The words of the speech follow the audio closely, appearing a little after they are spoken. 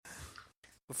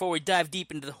before we dive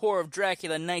deep into the horror of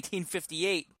Dracula in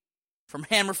 1958 from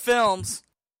Hammer Films.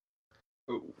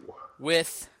 Ooh.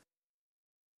 With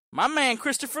my man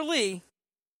Christopher Lee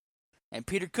and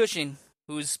Peter Cushing,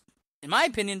 who's, in my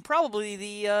opinion, probably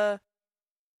the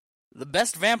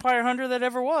best vampire hunter that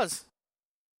ever was.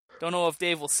 Don't know if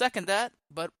Dave will second that,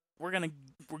 but we're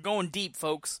going deep,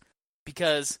 folks,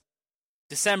 because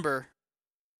December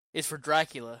is for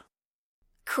Dracula.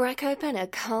 Crack open a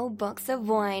cold box of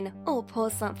wine or pour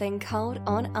something cold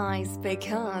on ice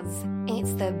because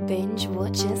it's the Binge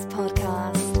Watchers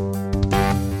Podcast.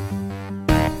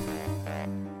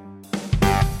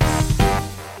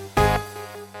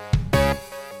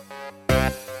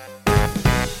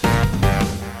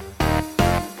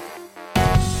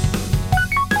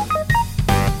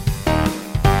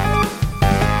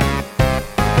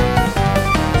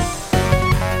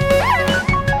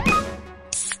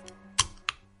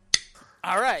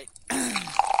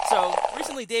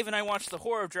 Dave and I watched The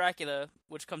Horror of Dracula,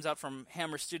 which comes out from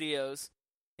Hammer Studios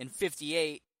in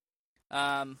 58.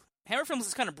 Hammer Films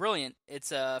is kind of brilliant.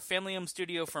 It's a family-owned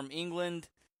studio from England.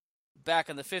 Back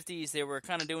in the 50s, they were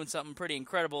kind of doing something pretty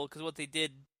incredible, because what they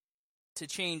did to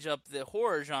change up the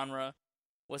horror genre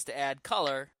was to add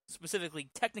color, specifically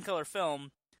Technicolor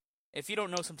film. If you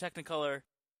don't know some Technicolor,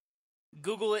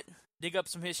 Google it, dig up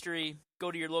some history,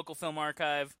 go to your local film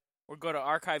archive, or go to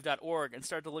archive.org and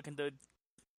start to look into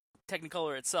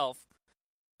Technicolor itself.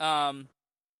 I've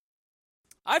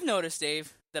noticed,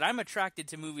 Dave, that I'm attracted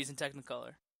to movies in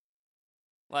Technicolor.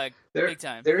 Like, big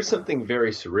time. There's something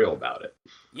very surreal about it.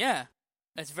 Yeah,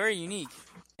 it's very unique,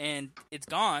 and it's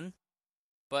gone,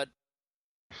 but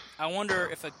I wonder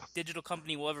if a digital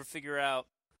company will ever figure out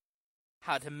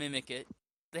how to mimic it.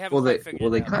 They haven't quite figured it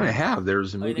out. They kind of have. There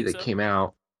was a movie that came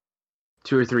out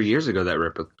 2 or 3 years ago that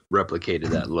replicated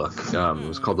that look. It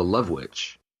was called The Love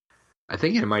Witch. I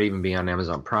think it might even be on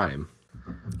Amazon Prime.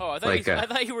 Oh, I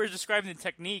thought you were describing the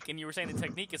technique, and you were saying the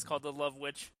technique is called The Love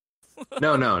Witch.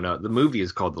 No. The movie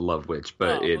is called The Love Witch,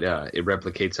 but it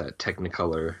replicates that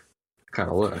Technicolor kind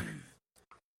of look.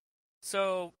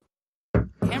 So,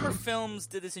 Hammer Films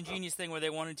did this ingenious thing where they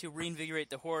wanted to reinvigorate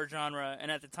the horror genre,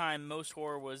 and at the time, most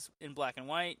horror was in black and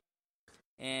white,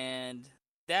 and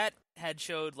that had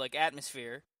showed, like,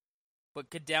 atmosphere, but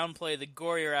could downplay the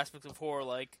gorier aspects of horror,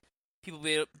 like people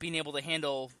being able to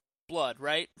handle blood,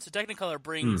 right? So Technicolor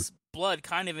brings blood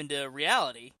kind of into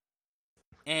reality.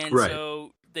 And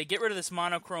so they get rid of this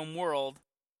monochrome world,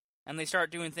 and they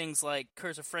start doing things like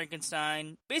Curse of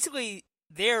Frankenstein. Basically,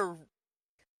 they're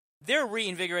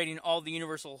reinvigorating all the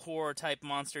universal horror type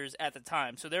monsters at the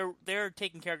time. So they're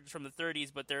taking characters from the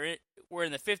 30s, but we're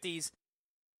in the 50s,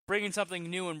 bringing something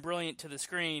new and brilliant to the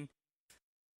screen.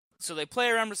 So they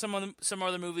play around with some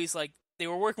other movies, like they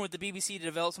were working with the BBC to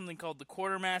develop something called the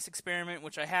Quartermass Experiment,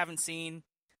 which I haven't seen,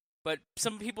 but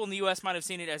some people in the U.S. might have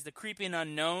seen it as the Creepy and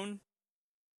Unknown.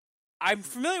 I'm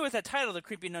familiar with that title, the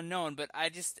Creepy and Unknown, but I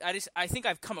think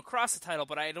I've come across the title,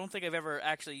 but I don't think I've ever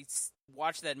actually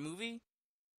watched that movie.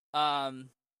 Well,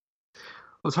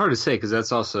 it's hard to say because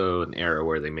that's also an era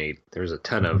where there's a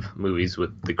ton of movies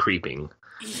with the creeping.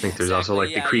 I think there's also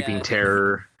like the creeping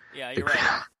terror. Yeah, you're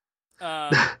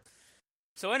right.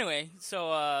 So anyway,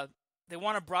 they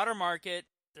want a broader market.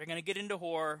 They're going to get into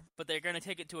horror, but they're going to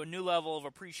take it to a new level of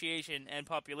appreciation and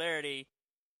popularity.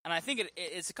 And I think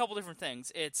it's a couple different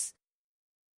things. It's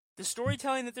the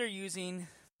storytelling that they're using,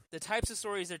 the types of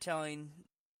stories they're telling,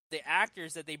 the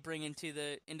actors that they bring into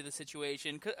the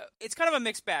situation. It's kind of a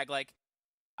mixed bag. Like,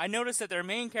 I noticed that their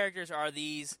main characters are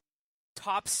these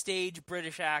top stage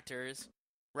British actors,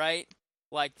 right?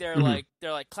 Like they're like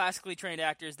classically trained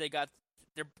actors. They got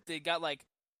like,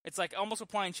 it's like almost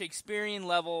applying Shakespearean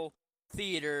level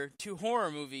theater to horror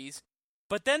movies,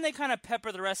 but then they kind of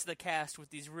pepper the rest of the cast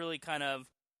with these really kind of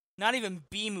not even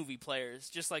B movie players,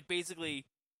 just like basically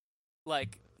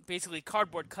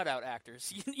cardboard cutout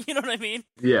actors. You know what I mean?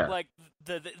 Yeah. Like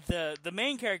the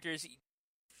main characters,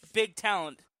 big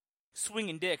talent,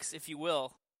 swinging dicks, if you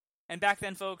will. And back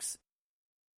then, folks,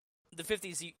 the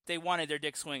 50s, they wanted their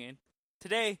dick swinging.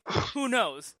 Today, who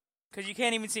knows? Because you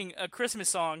can't even sing a Christmas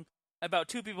song about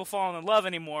two people falling in love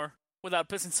anymore without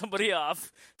pissing somebody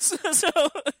off.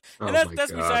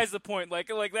 That's besides the point.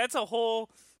 Like that's a whole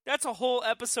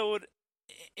episode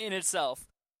in itself.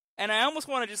 And I almost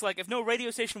want to just, like, if no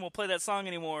radio station will play that song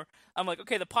anymore, I'm like,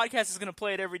 okay, the podcast is going to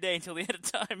play it every day until the end of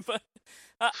time. But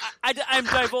I'm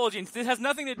divulging. This has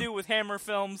nothing to do with Hammer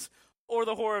Films or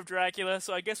the Horror of Dracula,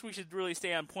 so I guess we should really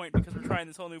stay on point because we're trying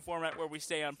this whole new format where we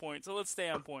stay on point. So let's stay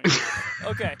on point.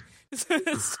 Okay.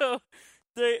 So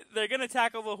they're going to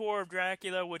tackle the Horror of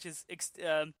Dracula, which is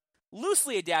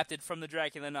loosely adapted from the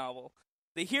Dracula novel.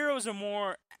 the heroes are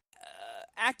more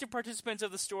active participants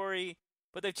of the story,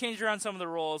 but they've changed around some of the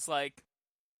roles. Like,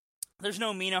 there's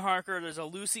no Mina Harker, there's a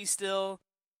Lucy still,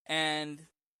 and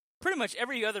pretty much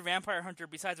every other vampire hunter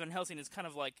besides Van Helsing is kind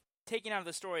of like taken out of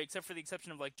the story, except for the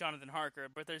exception of like Jonathan Harker.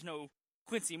 But there's no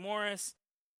Quincy Morris,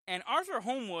 and Arthur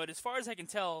Holmwood, as far as I can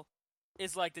tell,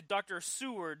 is like the Dr.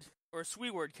 Seward or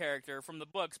Sweeward character from the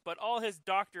books, but all his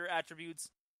doctor attributes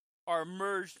are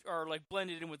merged or like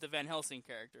blended in with the Van Helsing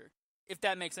character, if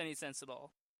that makes any sense at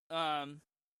all. I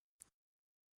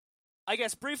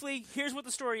guess briefly, here's what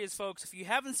the story is, folks. If you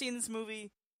haven't seen this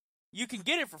movie, you can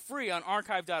get it for free on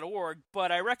archive.org,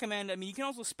 but I recommend, you can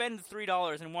also spend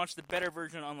 $3 and watch the better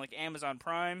version on like Amazon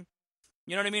Prime.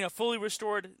 You know what I mean? A fully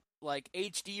restored like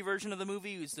HD version of the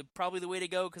movie is probably the way to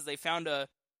go, because they found a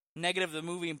negative of the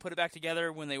movie and put it back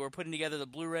together when they were putting together the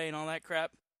Blu-ray and all that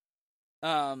crap.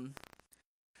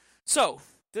 So,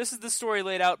 this is the story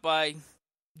laid out by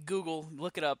Google.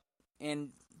 Look it up. And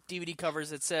DVD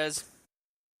covers, it says,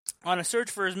 on a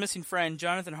search for his missing friend,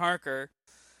 Jonathan Harker,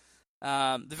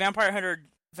 the vampire hunter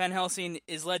Van Helsing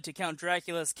is led to Count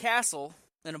Dracula's castle,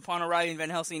 and upon arriving, Van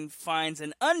Helsing finds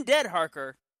an undead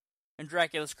Harker in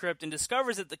Dracula's crypt and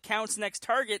discovers that the Count's next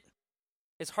target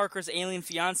is Harker's alien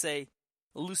fiancée,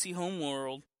 Lucy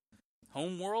Homewood.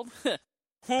 Homewood.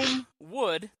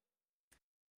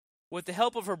 With the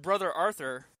help of her brother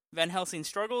Arthur, Van Helsing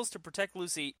struggles to protect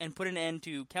Lucy and put an end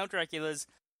to Count Dracula's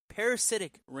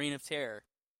parasitic reign of terror.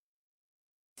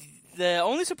 The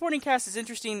only supporting cast is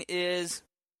interesting is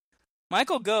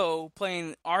Michael Gough,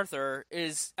 playing Arthur,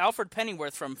 is Alfred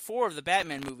Pennyworth from 4 of the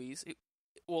Batman movies.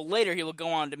 Well, later he will go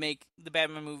on to make the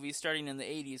Batman movies starting in the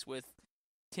 80s with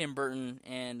Tim Burton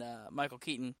and Michael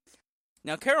Keaton.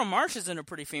 Now, Carol Marsh is in a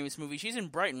pretty famous movie. She's in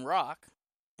Brighton Rock,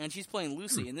 and she's playing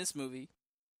Lucy in this movie.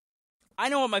 I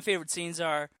know what my favorite scenes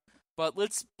are, but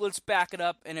let's back it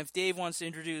up, and if Dave wants to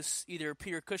introduce either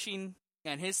Peter Cushing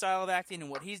and his style of acting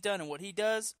and what he's done and what he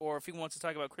does, or if he wants to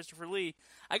talk about Christopher Lee,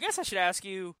 I guess I should ask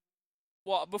you,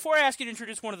 well, before I ask you to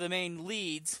introduce one of the main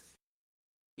leads,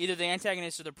 either the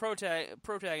antagonist or the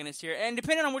protagonist here, and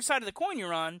depending on which side of the coin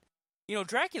you're on,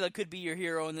 Dracula could be your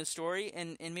hero in this story,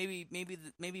 and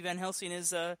maybe Van Helsing is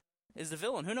the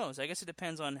villain. Who knows? I guess it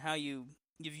depends on how you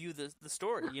view the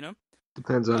story,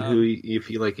 Depends on if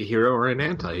you like a hero or an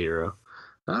anti-hero.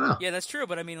 I don't know. Yeah, that's true,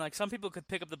 but I mean, like, some people could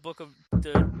pick up the book of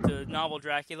the novel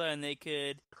Dracula, and they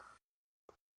could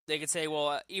say,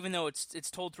 well, even though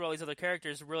it's told through all these other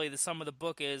characters, really the sum of the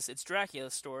book is it's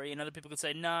Dracula's story, and other people could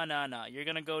say, no, you're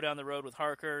going to go down the road with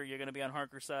Harker, you're going to be on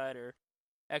Harker's side, or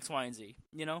X, Y, and Z,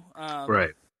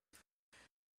 Right.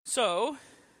 So,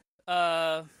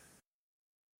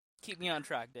 keep me on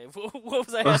track, Dave. What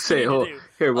was I asking you to do?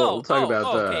 Here, we'll talk about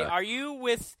okay. Are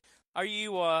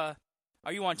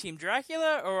you on Team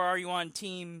Dracula, or are you on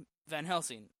Team Van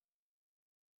Helsing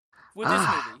with this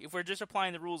movie? If we're just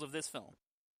applying the rules of this film,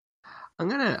 I'm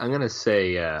gonna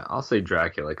say I'll say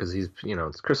Dracula, because he's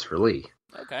it's Christopher Lee.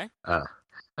 Okay.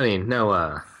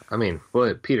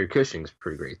 Peter Cushing's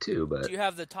pretty great too. But do you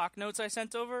have the talk notes I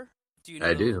sent over? Do you know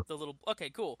I do. The little? Okay,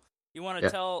 cool. You want to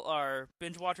tell our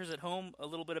binge watchers at home a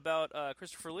little bit about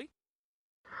Christopher Lee?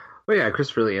 Well, yeah,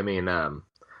 Christopher Lee.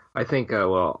 I think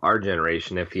our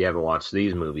generation, if you haven't watched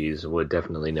these movies, would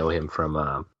definitely know him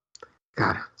from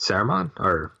Saruman,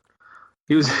 or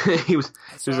he was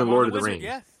in Lord of the Rings.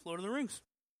 Yeah, Lord of the Rings.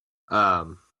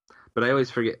 But I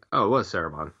always forget. Oh, it was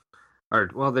Saruman. Or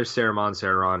there's Saruman,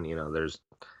 Sauron. There's.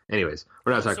 Anyways,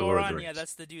 we're not talking Sauron, Lord of the Rings. Yeah,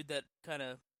 that's the dude that kind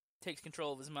of takes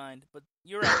control of his mind. But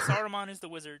you're right. Saruman is the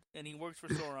wizard, and he works for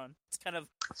Sauron. It's kind of.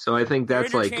 So I think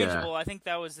that's like. I think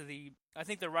that was I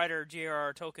think the writer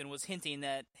J.R.R. Tolkien was hinting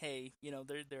that, hey,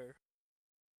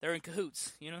 they're in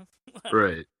cahoots,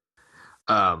 Right.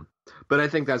 But I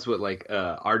think that's what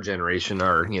our generation,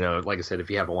 or like I said, if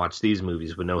you haven't watched these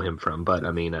movies, would know him from. But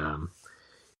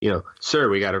Sir,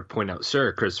 we got to point out,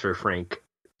 Sir Christopher Frank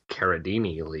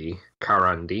Carandini.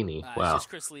 Wow. It's just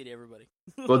Chris Lee to everybody.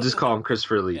 We'll just call him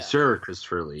Christopher Lee, yeah. Sir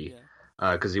Christopher Lee,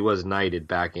 because he was knighted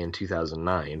back in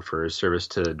 2009 for his service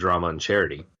to drama and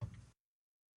charity.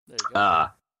 There you go.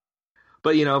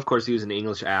 But of course, he was an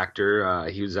English actor.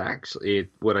 He was actually,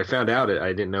 what I found out, I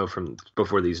didn't know from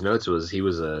before these notes, was he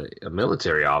was a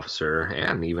military officer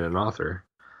and even an author.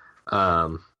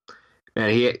 And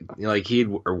he'd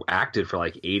acted for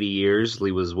 80 years.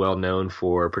 He was well known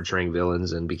for portraying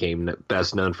villains and became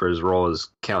best known for his role as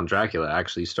Count Dracula,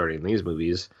 actually starting in these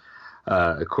movies.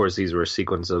 Of course, these were a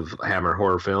sequence of Hammer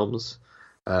horror films.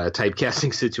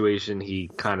 Typecasting situation he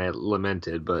kind of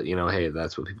lamented, but hey,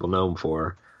 that's what people know him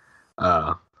for.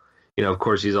 Of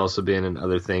course, he's also been in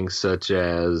other things such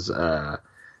as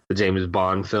the James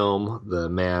Bond film, The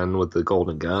Man with the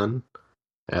Golden Gun,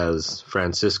 as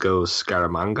Francisco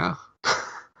Scaramanga.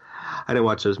 I didn't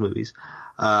watch those movies.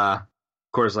 Of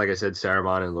course, like I said,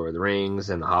 Saruman in Lord of the Rings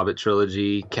and the Hobbit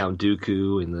trilogy, Count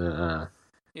Dooku in the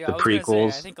I was prequels.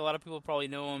 gonna say, I think a lot of people probably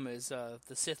know him as the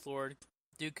Sith Lord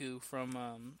Dooku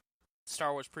from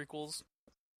Star Wars prequels.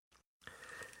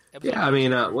 Yeah, I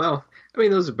mean,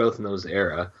 those are both in those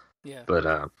era. Yeah. But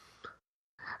I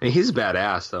mean, he's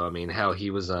badass though. I mean, how he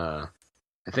was I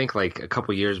think like a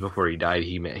couple years before he died,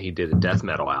 he did a death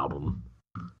metal album.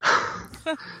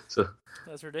 So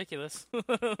that's ridiculous.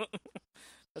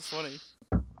 That's funny.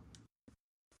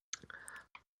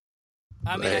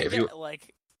 I mean,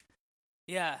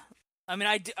 yeah. I mean,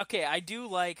 I do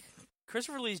like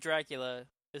Christopher Lee's Dracula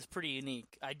is pretty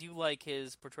unique. I do like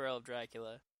his portrayal of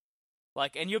Dracula.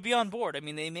 Like, and you'll be on board. I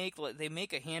mean, they make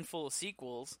a handful of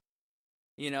sequels.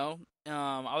 You know,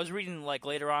 I was reading like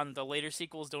later on the later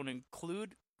sequels don't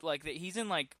include like that he's in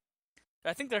like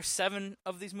I think there's 7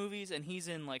 of these movies and he's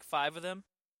in like 5 of them.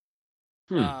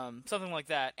 Something like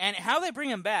that. And how they bring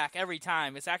him back every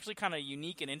time, it's actually kind of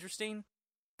unique and interesting.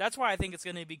 That's why I think it's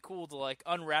going to be cool to like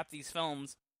unwrap these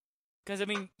films. Because I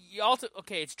mean,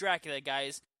 it's Dracula,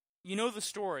 guys. You know the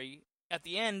story. At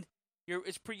the end, you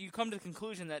come to the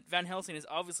conclusion that Van Helsing is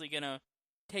obviously going to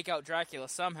take out Dracula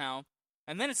somehow.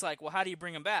 And then it's like, well, how do you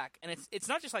bring him back? And it's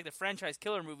not just like the franchise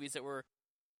killer movies that were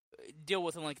deal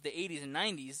with in like the 80s and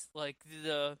 90s. Like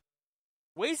the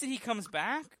ways that he comes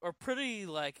back are pretty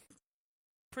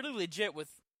legit with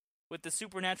the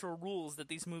supernatural rules that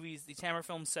these Hammer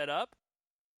films set up.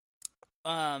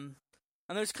 And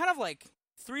there's kind of like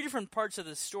 3 different parts of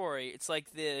the story. It's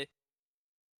like the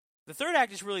third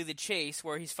act is really the chase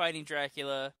where he's fighting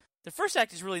Dracula. The first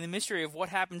act is really the mystery of what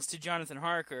happens to Jonathan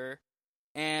Harker,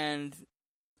 and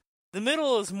the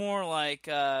middle is more like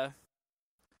it's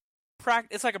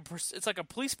like a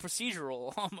police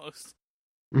procedural almost.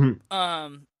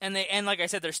 Mm-hmm. And like I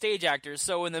said, they're stage actors.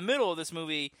 So in the middle of this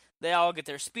movie, they all get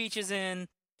their speeches in.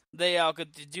 They all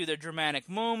get to do their dramatic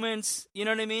moments. You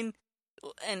know what I mean?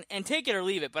 And take it or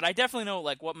leave it. But I definitely know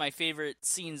like what my favorite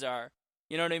scenes are.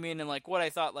 You know what I mean? And like what I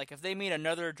thought, like if they made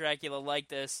another Dracula like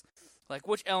this, like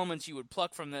which elements you would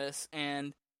pluck from this.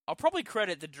 And I'll probably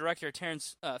credit the director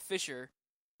Terrence Fisher,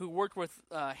 who worked with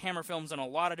Hammer Films on a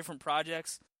lot of different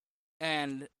projects,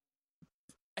 and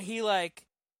he like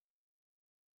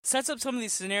sets up some of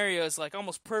these scenarios like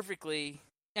almost perfectly.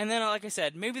 And then, like I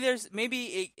said,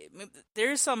 maybe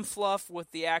there is some fluff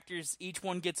with the actors. Each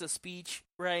one gets a speech,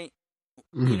 right?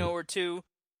 Mm-hmm. You know, or 2.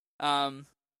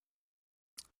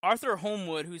 Arthur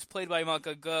Holmwood, who's played by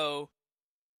Micah Go,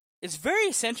 is very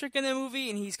eccentric in the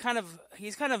movie, and he's kind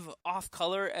of off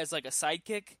color as like a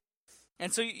sidekick.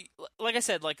 And so, like I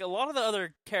said, like a lot of the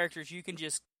other characters, you can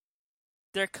just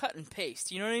they're cut and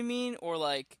paste. You know what I mean? Or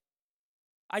like,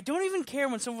 I don't even care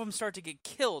when some of them start to get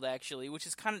killed. Actually, which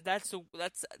is kind of that's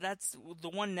the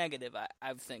one negative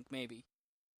I think maybe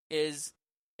is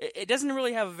it doesn't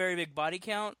really have a very big body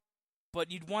count, but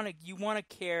you want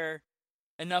to care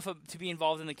enough to be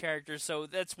involved in the characters. So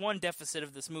that's one deficit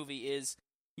of this movie is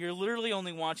you're literally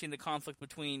only watching the conflict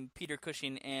between Peter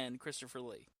Cushing and Christopher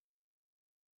Lee.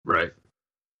 Right.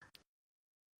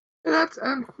 And that's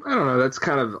I don't know. That's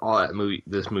kind of all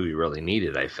this movie really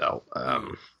needed. I felt.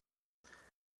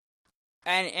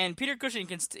 And Peter Cushing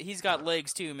he's got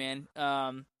legs too, man.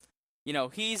 You know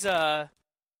he's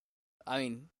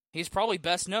he's probably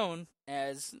best known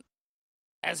as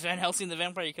Van Helsing the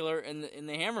Vampire Killer in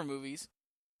the Hammer movies,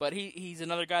 but he's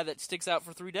another guy that sticks out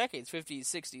for 3 decades, 50s,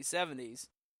 60s,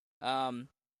 70s.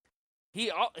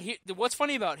 What's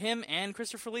funny about him and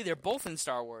Christopher Lee, they're both in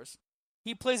Star Wars.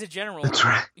 He plays a general. That's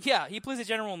right. Yeah, he plays a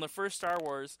general in the first Star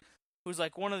Wars, who's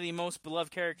like one of the most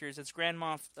beloved characters. It's Grand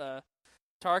Moff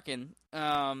Tarkin.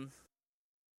 The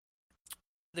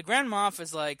Grand Moff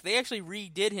is like they actually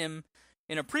redid him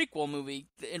in a prequel movie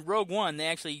in Rogue One. They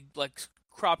actually like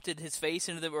cropped his face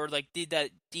into or like did that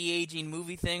de-aging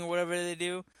movie thing or whatever they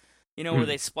do. You know, where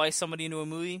they splice somebody into a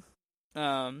movie.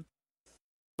 But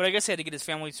I guess he had to get his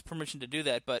family's permission to do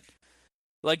that. But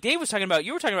like Dave was talking about,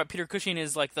 you were talking about Peter Cushing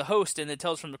as like the host in the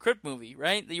Tales from the Crypt movie,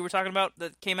 right? That you were talking about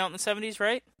that came out in the 70s,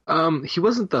 right? He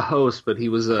wasn't the host, but he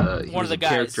was a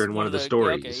character in one of the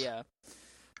stories. Okay, yeah.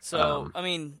 So I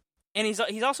mean, and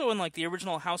he's also in like the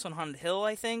original House on Haunted Hill,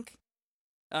 I think.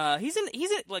 He's in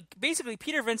like basically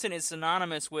Peter Vincent is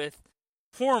synonymous with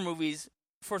horror movies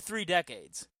for 3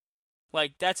 decades.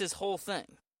 Like that's his whole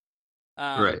thing.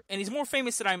 Right. And he's more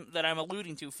famous that I'm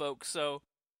alluding to, folks. So,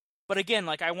 but again,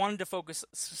 like I wanted to focus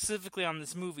specifically on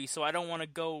this movie, so I don't want to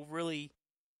go really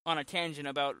on a tangent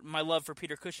about my love for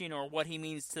Peter Cushing or what he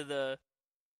means to the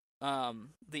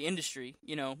the industry,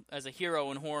 as a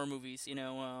hero in horror movies,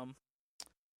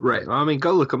 Right. Well, I mean,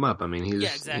 go look him up. I mean,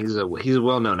 exactly. he's a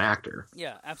well-known actor.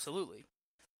 Yeah, absolutely.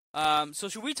 So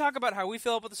should we talk about how we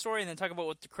feel about the story, and then talk about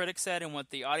what the critics said and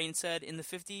what the audience said in the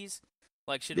 50s?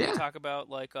 Like, should we talk about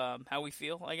how we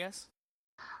feel? I guess.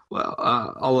 Well,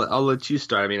 I'll let you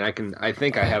start. I mean, I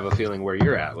think I have a feeling where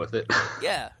you're at with it.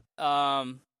 Yeah.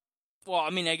 Well,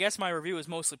 I mean, I guess my review is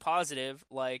mostly positive.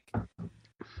 Like,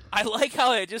 I like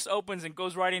how it just opens and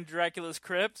goes right into Dracula's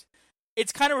crypt.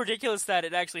 It's kind of ridiculous that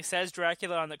it actually says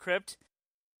Dracula on the crypt.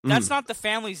 That's not the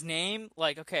family's name.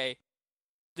 Like, okay,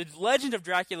 the legend of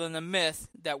Dracula and the myth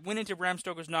that went into Bram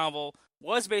Stoker's novel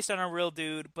was based on a real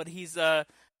dude, but it's the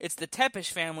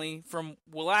Tepish family from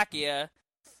Wallachia.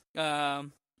 Yeah,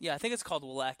 I think it's called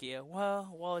Wallachia.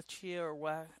 Wallachia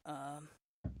or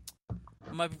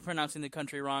I might be pronouncing the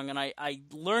country wrong, and I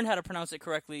learned how to pronounce it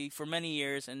correctly for many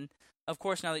years, and of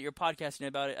course now that you're podcasting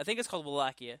about it, I think it's called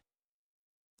Wallachia.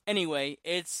 Anyway,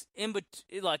 it's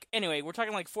anyway, we're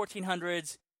talking like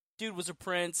 1400s. Dude was a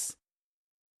prince.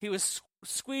 He was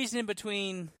squeezed in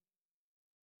between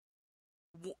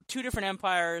two different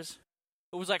empires.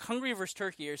 It was like Hungary versus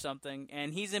Turkey or something,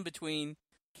 and he's in between,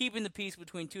 keeping the peace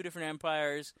between two different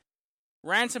empires.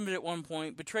 Ransomed at one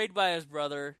point, betrayed by his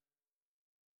brother.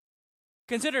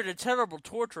 Considered a terrible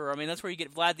torturer. I mean, that's where you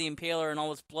get Vlad the Impaler and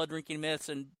all this blood-drinking myths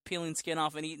and peeling skin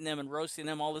off and eating them and roasting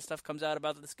them. All this stuff comes out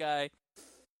about this guy.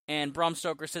 And Bram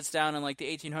Stoker sits down in like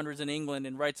the 1800s in England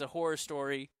and writes a horror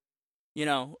story,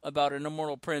 about an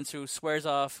immortal prince who swears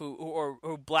off,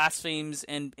 who blasphemes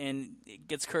and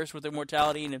gets cursed with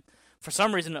immortality and for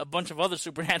some reason a bunch of other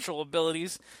supernatural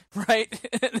abilities, right?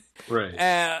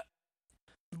 Right.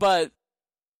 But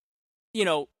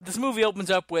this movie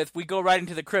opens up with, we go right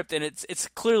into the crypt, and it's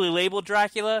clearly labeled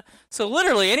Dracula. So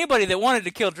literally anybody that wanted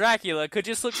to kill Dracula could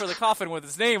just look for the coffin with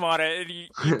his name on it, and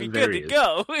you'd be good to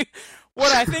go.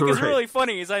 What I think is really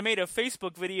funny is I made a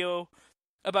Facebook video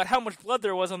about how much blood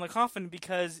there was on the coffin,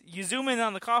 because you zoom in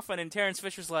on the coffin and Terrence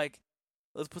Fisher's like,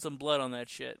 let's put some blood on that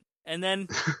shit. And then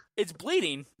it's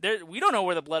bleeding. We don't know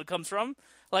where the blood comes from.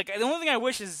 Like, the only thing I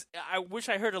wish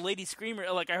I heard a lady scream,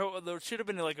 or like, I hope there should have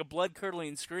been like a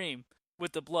blood-curdling scream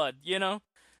with the blood,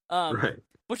 Right.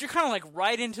 But you're kind of like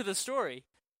right into the story.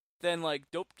 Then like,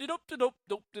 dope.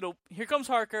 Here comes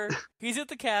Harker. He's at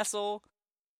the castle.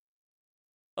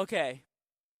 Okay.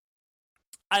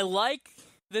 I like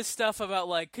this stuff about,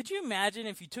 like, could you imagine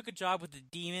if you took a job with a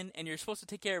demon and you're supposed to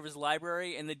take care of his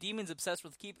library, and the demon's obsessed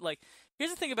with here's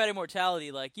the thing about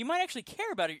immortality, like, you might actually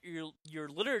care about your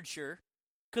literature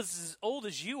because it's as old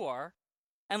as you are,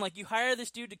 and like, you hire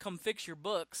this dude to come fix your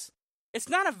books. It's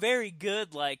not a very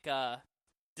good, like,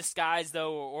 disguise,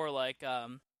 though, or like,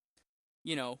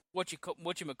 what you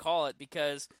call it,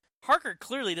 because Harker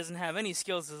clearly doesn't have any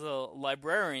skills as a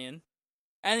librarian,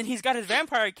 and then he's got his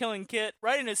vampire killing kit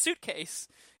right in his suitcase.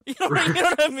 You know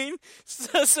what I mean?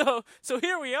 So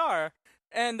here we are,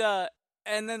 and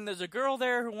then there's a girl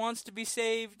there who wants to be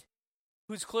saved,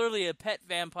 who's clearly a pet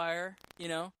vampire.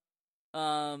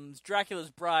 Dracula's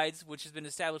brides, which has been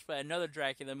established by another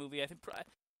Dracula movie. I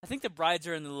think the brides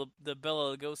are in the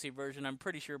Bela Lugosi version. I'm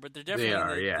pretty sure, but they're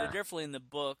definitely they're definitely in the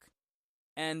book.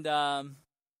 And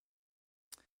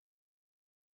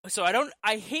so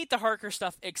I hate the Harker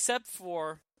stuff, except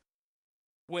for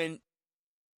when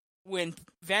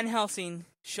Van Helsing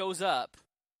shows up,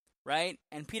 right?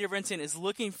 And Peter Vincent is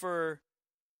looking for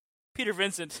Peter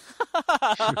Vincent.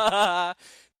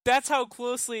 That's how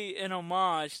closely an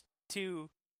homage to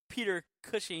Peter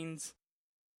Cushing's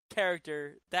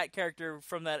character, that character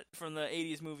from the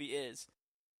 80s movie is.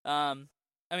 I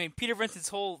mean, Peter Vincent's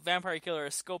whole vampire killer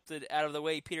is sculpted out of the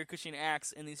way Peter Cushing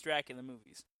acts in these Dracula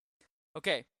movies.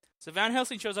 Okay, so Van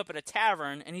Helsing shows up at a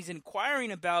tavern, and he's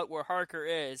inquiring about where Harker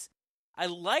is. I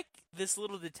like this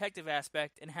little detective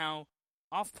aspect and how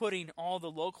off-putting all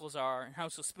the locals are, and how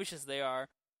suspicious they are,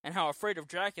 and how afraid of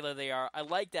Dracula they are. I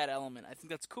like that element. I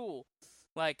think that's cool.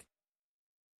 Like,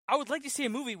 I would like to see a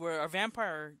movie where a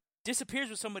vampire disappears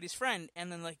with somebody's friend, and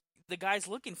then, like, the guy's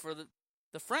looking for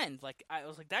the friend. Like, I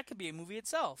was like, that could be a movie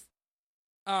itself.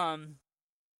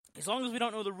 As long as we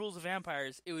don't know the rules of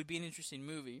vampires, it would be an interesting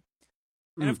movie.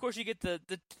 And of course, you get the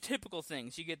typical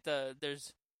things. You get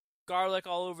there's garlic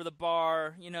all over the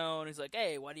bar, and he's like,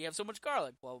 hey, why do you have so much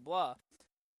garlic? Blah, blah, blah.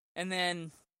 And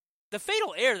then the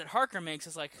fatal error that Harker makes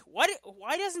is like,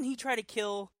 why doesn't he try to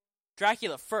kill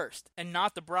Dracula first and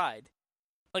not the bride?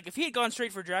 Like, if he had gone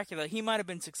straight for Dracula, he might have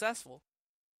been successful.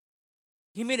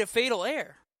 He made a fatal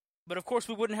error. But of course,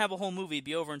 we wouldn't have a whole movie. It'd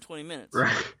be over in 20 minutes.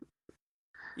 Right.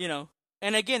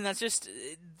 And again, that's just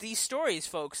these stories,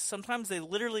 folks. Sometimes they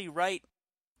literally write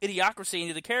idiocracy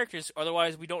into the characters.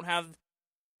 Otherwise, we don't have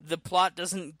the plot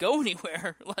doesn't go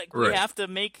anywhere. Like we Right. have to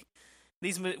make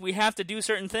these. We have to do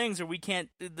certain things, or we can't.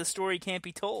 The story can't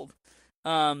be told.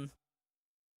 And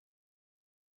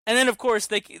then, of course,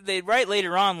 they write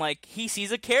later on, like, he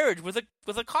sees a carriage with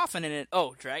a coffin in it.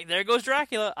 Oh, there goes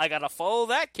Dracula. I gotta follow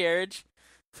that carriage.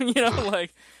 You know,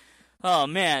 like, oh,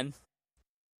 man.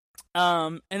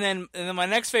 And then my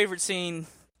next favorite scene,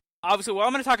 obviously, well,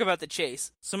 I'm gonna talk about the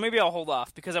chase. So maybe I'll hold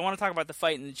off, because I want to talk about the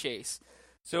fight and the chase.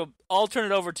 So I'll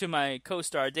turn it over to my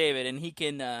co-star, David, and he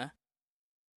can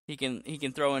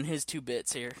throw in his 2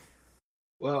 bits here.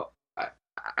 Well,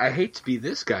 I hate to be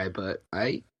this guy, but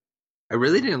I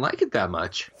really didn't like it that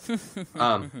much.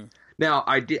 Now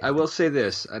I will say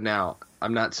this. Now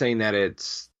I'm not saying that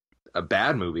it's a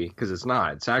bad movie, because it's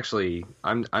not. It's actually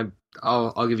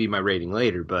I'll give you my rating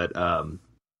later, but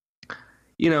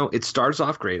you know, it starts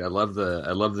off great. I love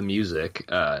the music.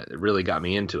 It really got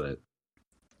me into it.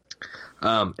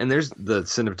 And there's the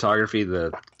cinematography,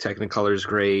 the Technicolor is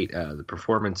great. The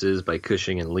performances by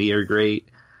Cushing and Lee are great.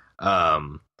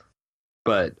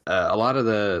 But a lot of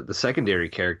the secondary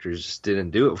characters just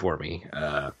didn't do it for me.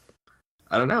 I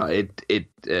don't know.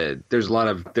 There was a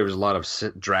lot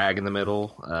of drag in the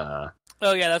middle.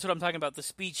 Oh yeah, that's what I'm talking about. The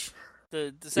speech.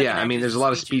 The second I mean, there's a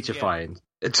lot of speeches, speechifying,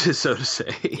 so to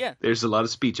say. Yeah. There's a lot of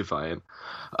speechifying.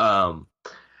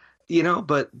 You know,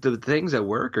 but the things that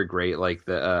work are great. Like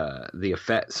the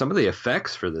effect. Some of the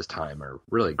effects for this time are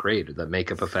really great. The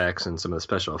makeup effects and some of the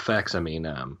special effects. I mean,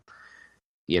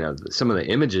 you know, some of the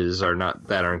images aren't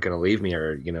going to leave me.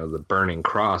 Or, you know, the burning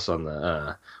cross on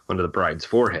the one of the bride's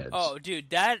foreheads. Oh, dude,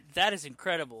 that is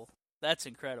incredible. That's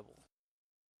incredible.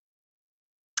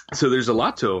 So there's a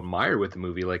lot to admire with the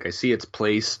movie. Like I see its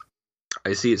place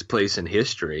in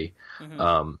history.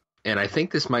 Mm-hmm. And I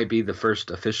think this might be the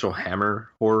first official Hammer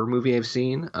horror movie I've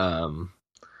seen. I'm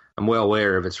well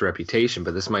aware of its reputation,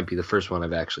 but this might be the first one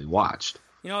I've actually watched.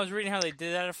 You know, I was reading how they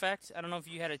did that effect. I don't know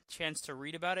if you had a chance to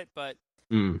read about it, but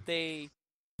they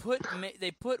put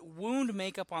wound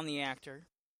makeup on the actor,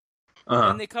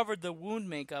 and they covered the wound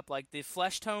makeup, like the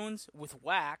flesh tones, with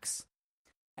wax,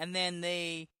 and then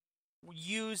they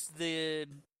used the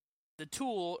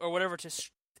tool or whatever to,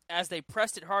 as they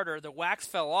pressed it harder, the wax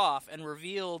fell off and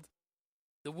revealed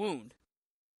the wound.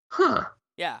 Huh.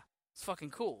 Yeah, it's fucking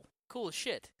cool. Cool as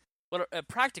shit. What a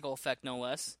practical effect, no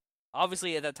less.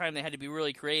 Obviously, at that time, they had to be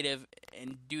really creative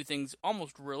and do things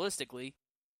almost realistically,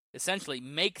 essentially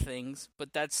make things,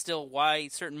 but that's still why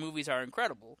certain movies are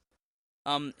incredible.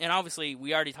 And obviously,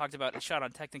 we already talked about It's shot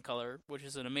on Technicolor, which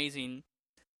is an amazing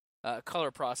color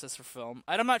process for film.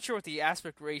 I'm not sure what the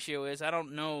aspect ratio is. I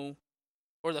don't know.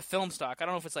 Or the film stock. I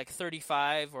don't know if it's like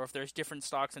 35 or if there's different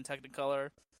stocks in Technicolor.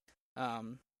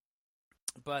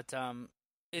 But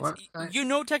you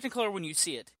know Technicolor when you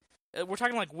see it. We're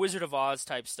talking like Wizard of Oz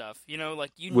type stuff. You know,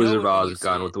 like you Wizard know of Oz is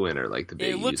Gone with the Winter, like the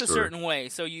big. It looks a certain way.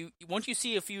 So once you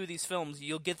see a few of these films,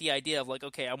 you'll get the idea of like,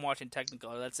 okay, I'm watching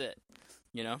Technicolor. That's it.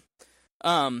 You know.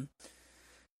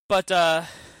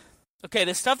 Okay,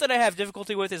 the stuff that I have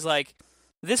difficulty with is like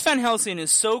this Van Helsing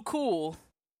is so cool.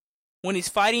 When he's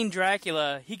fighting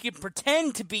Dracula, he can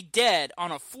pretend to be dead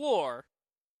on a floor,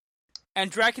 and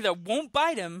Dracula won't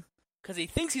bite him because he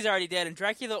thinks he's already dead, and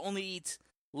Dracula only eats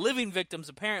living victims,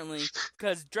 apparently,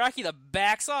 because Dracula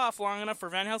backs off long enough for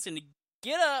Van Helsing to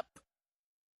get up,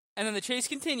 and then the chase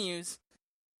continues.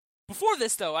 Before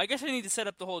this, though, I guess I need to set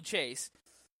up the whole chase.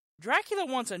 Dracula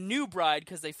wants a new bride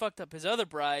because they fucked up his other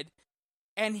bride,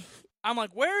 and I'm like,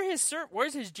 where's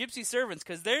his gypsy servants?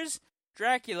 Because there's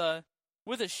Dracula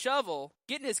with a shovel,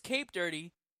 getting his cape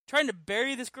dirty, trying to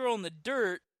bury this girl in the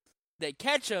dirt. They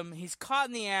catch him. He's caught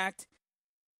in the act.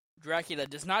 Dracula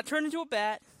does not turn into a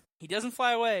bat. He doesn't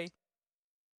fly away.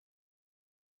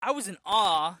 I was in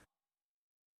awe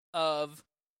of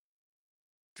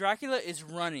Dracula is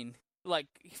running, like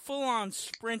full-on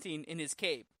sprinting in his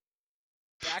cape,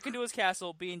 back into his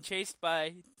castle, being chased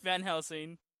by Van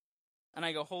Helsing. And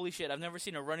I go, holy shit, I've never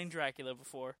seen a running Dracula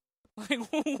before. Like,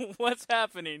 what's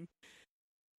happening?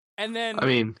 And then, I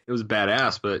mean, it was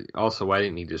badass, but also, why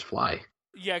didn't he just fly?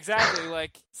 Yeah, exactly.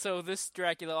 Like, so this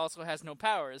Dracula also has no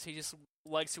powers. He just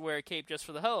likes to wear a cape just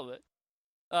for the hell of it.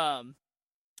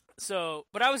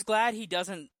 But I was glad he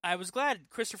doesn't. I was glad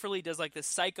Christopher Lee does like this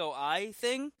psycho eye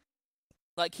thing.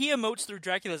 Like he emotes through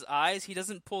Dracula's eyes. He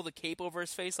doesn't pull the cape over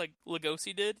his face like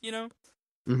Lugosi did. You know.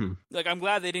 Mm-hmm. Like I'm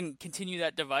glad they didn't continue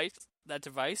that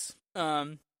device.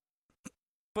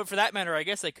 But for that matter, I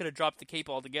guess they could have dropped the cape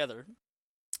altogether.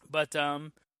 But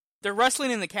they're wrestling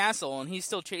in the castle, and he's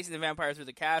still chasing the vampire through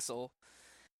the castle.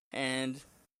 And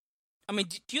I mean,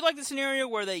 do you like the scenario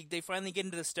where they finally get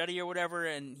into the study or whatever,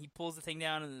 and he pulls the thing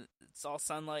down and it's all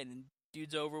sunlight and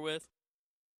dude's over with?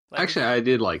 Like, Actually, I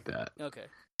did like that. Okay.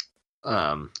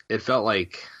 It felt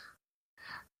like,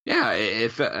 yeah,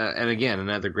 and again,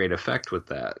 another great effect with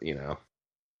that, you know.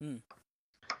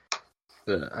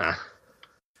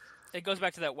 It goes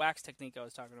back to that wax technique I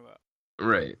was talking about.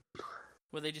 Right.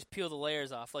 Where they just peel the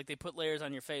layers off. Like, they put layers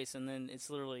on your face, and then it's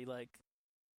literally like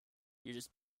you're just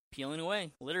peeling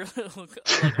away. Literally,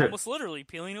 like, almost literally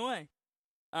peeling away.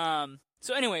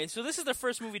 So anyway, this is the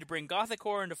first movie to bring gothic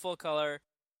horror into full color.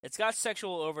 It's got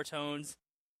sexual overtones.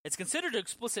 It's considered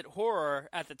explicit horror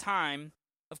at the time.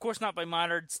 Of course, not by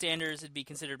modern standards, it'd be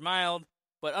considered mild,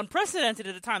 but unprecedented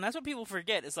at the time. That's what people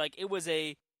forget. It's like it was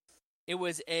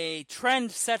a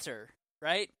trend setter,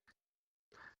 right?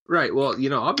 Right. Well, you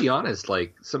know, I'll be honest.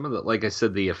 Like some of the, like I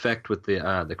said, the effect with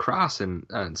the cross and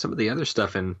some of the other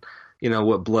stuff, and you know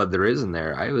what blood there is in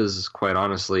there. I was quite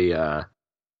honestly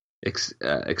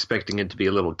expecting it to be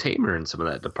a little tamer in some of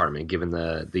that department, given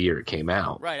the year it came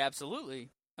out. Right. Absolutely.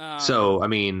 So, I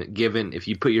mean, given if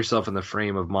you put yourself in the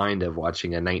frame of mind of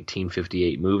watching a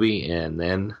 1958 movie and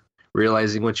then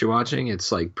realizing what you're watching,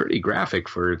 it's like pretty graphic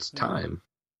for its time.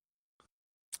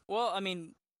 Well, I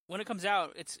mean, when it comes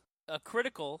out, it's a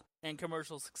critical and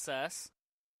commercial success.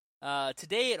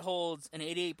 Today, it holds an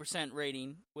 88%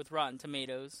 rating with Rotten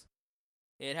Tomatoes.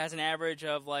 It has an average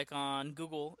of, like, on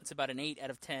Google, it's about an 8 out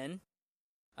of 10.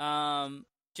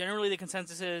 Generally, the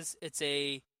consensus is it's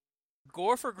a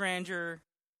gore for grandeur,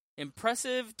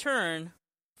 impressive turn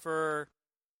for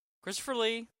Christopher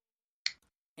Lee,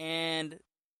 and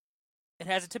it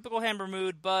has a typical Hammer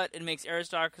mood, but it makes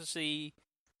aristocracy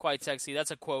quite sexy. That's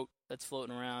a quote that's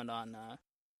floating around on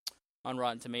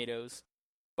Rotten Tomatoes.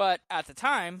 But at the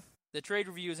time, the trade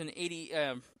reviews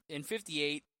in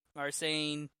 58 are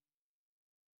saying,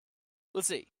 let's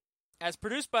see, as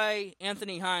produced by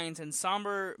Anthony Hines and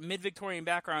somber mid-Victorian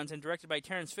backgrounds and directed by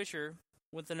Terence Fisher,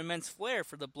 with an immense flair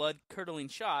for the blood-curdling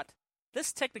shot,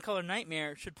 this Technicolor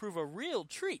nightmare should prove a real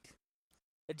treat.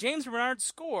 The James Bernard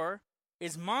score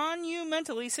is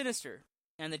monumentally sinister,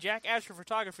 and the Jack Asher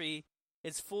photography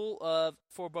is full of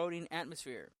foreboding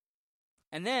atmosphere.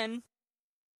 And then,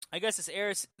 I guess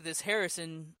this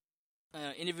Harrison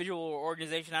individual or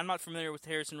organization, I'm not familiar with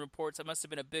Harrison Reports, it must have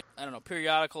been a big, I don't know,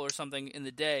 periodical or something in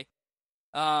the day.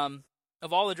 Of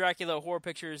all the Dracula horror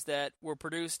pictures that were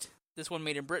produced, this one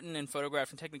made in Britain and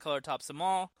photographed in Technicolor tops them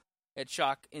all. Its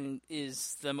shock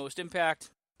is the most impact.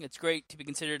 It's great to be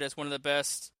considered as one of the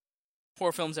best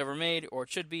horror films ever made, or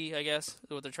it should be, I guess, is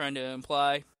what they're trying to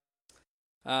imply.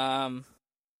 I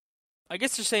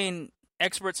guess they're saying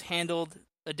experts handled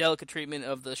a delicate treatment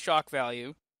of the shock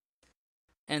value.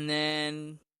 And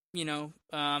then, you know,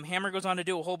 Hammer goes on to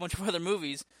do a whole bunch of other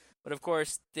movies, but of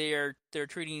course they're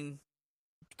treating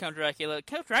Count Dracula,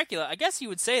 I guess you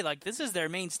would say, like, this is their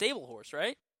main stable horse,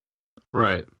 right?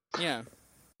 Right. Yeah.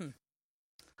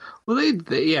 Well, they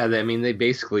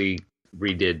basically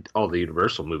redid all the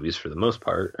Universal movies for the most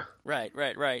part. Right.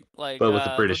 Like, but with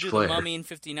the British they'll do flair. The Mummy in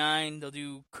 59, they'll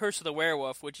do Curse of the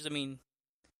Werewolf, which is, I mean,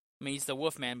 he's the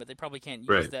Wolfman, but they probably can't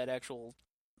use that actual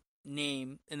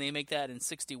name, and they make that in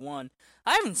 61.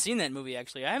 I haven't seen that movie,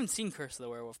 actually. I haven't seen Curse of the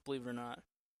Werewolf, believe it or not.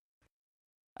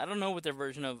 I don't know what their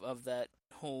version of that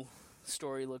whole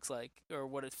story looks like, or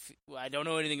what I don't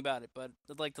know anything about it, but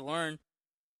I'd like to learn.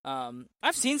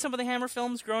 I've seen some of the Hammer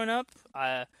films growing up.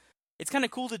 It's kind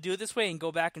of cool to do it this way and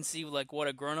go back and see, like, what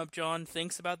a grown-up John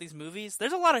thinks about these movies.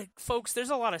 There's a lot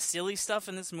of silly stuff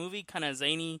in this movie, kind of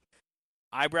zany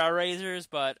eyebrow raisers,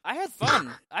 but I had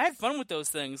fun. I had fun with those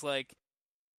things. Like,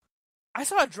 I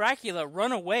saw Dracula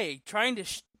run away trying to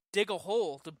dig a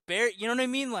hole to bury. You know what I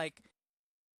mean? Like,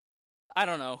 I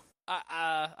don't know.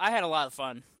 I had a lot of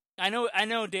fun. I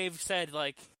know. Dave said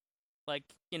like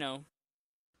you know,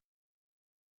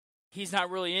 he's not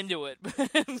really into it,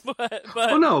 but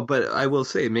well, no. But I will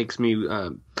say it makes me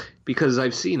because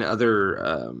I've seen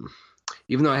other.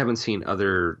 Even though I haven't seen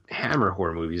other Hammer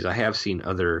horror movies, I have seen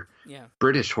other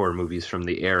British horror movies from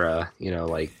the era. You know,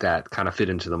 like that kind of fit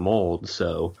into the mold.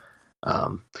 So.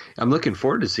 I'm looking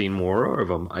forward to seeing more of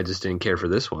them. I just didn't care for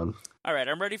this one. All right,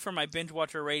 I'm ready for my binge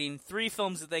watcher rating. 3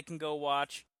 films that they can go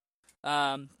watch.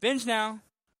 Binge now,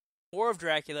 War of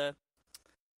Dracula.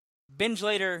 Binge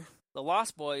later, The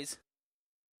Lost Boys.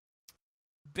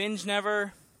 Binge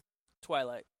never,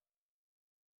 Twilight.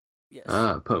 Yes.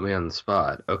 Put me on the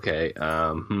spot. Okay.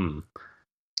 Let's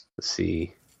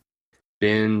see.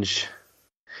 Binge.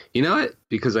 You know what?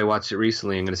 Because I watched it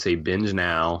recently, I'm going to say binge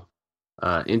now.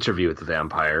 Interview with the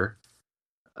Vampire.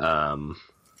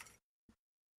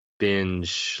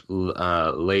 binge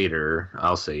later,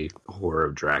 I'll say Horror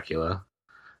of Dracula.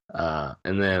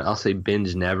 And then I'll say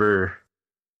binge never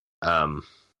The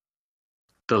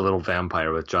Little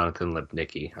Vampire with Jonathan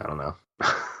Lipnicki. I don't know.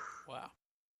 Wow.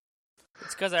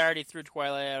 It's because I already threw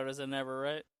Twilight out as a never,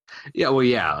 right? Yeah, well,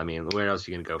 yeah. I mean, where else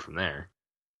are you going to go from there?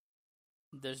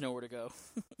 There's nowhere to go.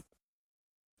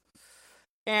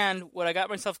 And what I got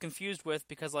myself confused with,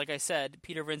 because like I said,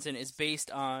 Peter Vincent is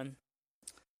based on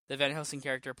the Van Helsing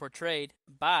character portrayed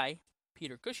by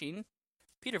Peter Cushing.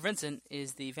 Peter Vincent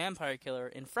is the vampire killer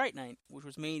in Fright Night, which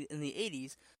was made in the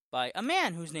 80s by a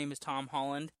man whose name is Tom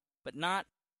Holland, but not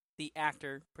the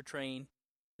actor portraying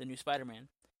the new Spider-Man.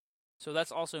 So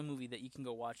that's also a movie that you can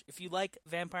go watch. If you like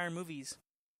vampire movies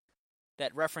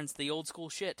that reference the old school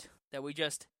shit that we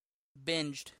just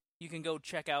binged, you can go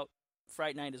check out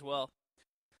Fright Night as well.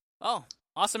 Oh,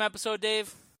 awesome episode,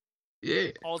 Dave. Yeah.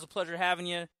 Always a pleasure having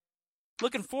you.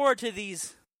 Looking forward to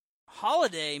these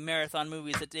holiday marathon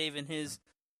movies that Dave and his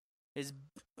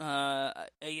I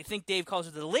think Dave calls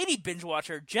her the lady binge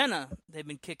watcher, Jenna, they've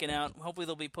been kicking out. Hopefully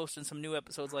they'll be posting some new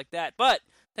episodes like that. But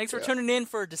thanks for tuning in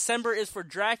for December is for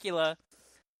Dracula.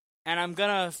 And I'm going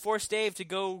to force Dave to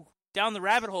go down the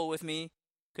rabbit hole with me,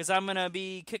 because I'm going to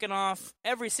be kicking off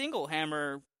every single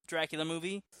Hammer Dracula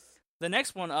movie. The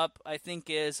next one up, I think,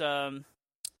 is, let's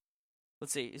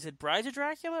see, is it Brides of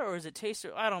Dracula, or is it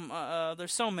Taster? I don't,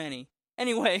 there's so many.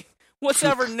 Anyway, what's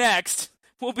ever next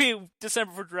will be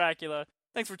December for Dracula.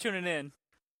 Thanks for tuning in.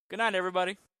 Good night,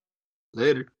 everybody.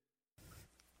 Later.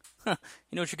 You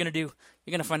know what you're going to do?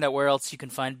 You're going to find out where else you can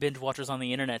find binge watchers on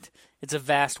the internet. It's a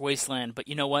vast wasteland, but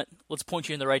you know what? Let's point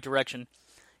you in the right direction.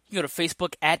 You can go to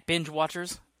Facebook at Binge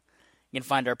Watchers. You can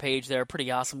find our page there.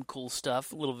 Pretty awesome, cool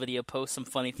stuff. A little video posts, some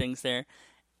funny things there.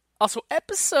 Also,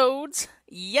 episodes.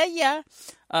 Yeah.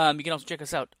 You can also check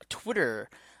us out Twitter,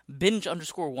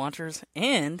 binge_watchers,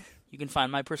 and you can find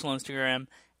my personal Instagram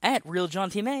at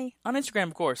RealJohnTMay on Instagram,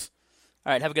 of course.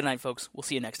 All right, have a good night, folks. We'll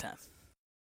see you next time.